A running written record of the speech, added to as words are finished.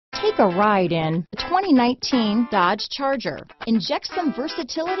Take a ride in the 2019 Dodge Charger. Inject some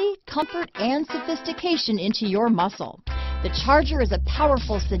versatility, comfort, and sophistication into your muscle. The Charger is a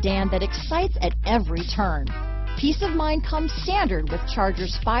powerful sedan that excites at every turn. Peace of mind comes standard with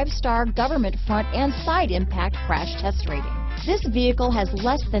Charger's 5-star government front and side impact crash test rating. This vehicle has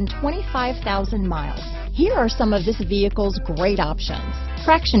less than 25,000 miles. Here are some of this vehicle's great options: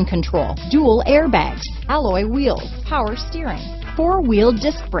 traction control, dual airbags, alloy wheels, power steering, 4-wheel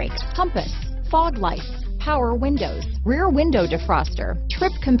disc brakes, compass, fog lights, power windows, rear window defroster,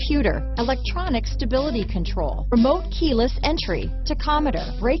 trip computer, electronic stability control, remote keyless entry,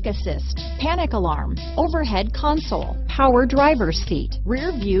 tachometer, brake assist, panic alarm, overhead console, power driver's seat,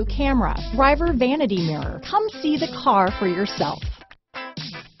 rear view camera, driver vanity mirror. Come see the car for yourself.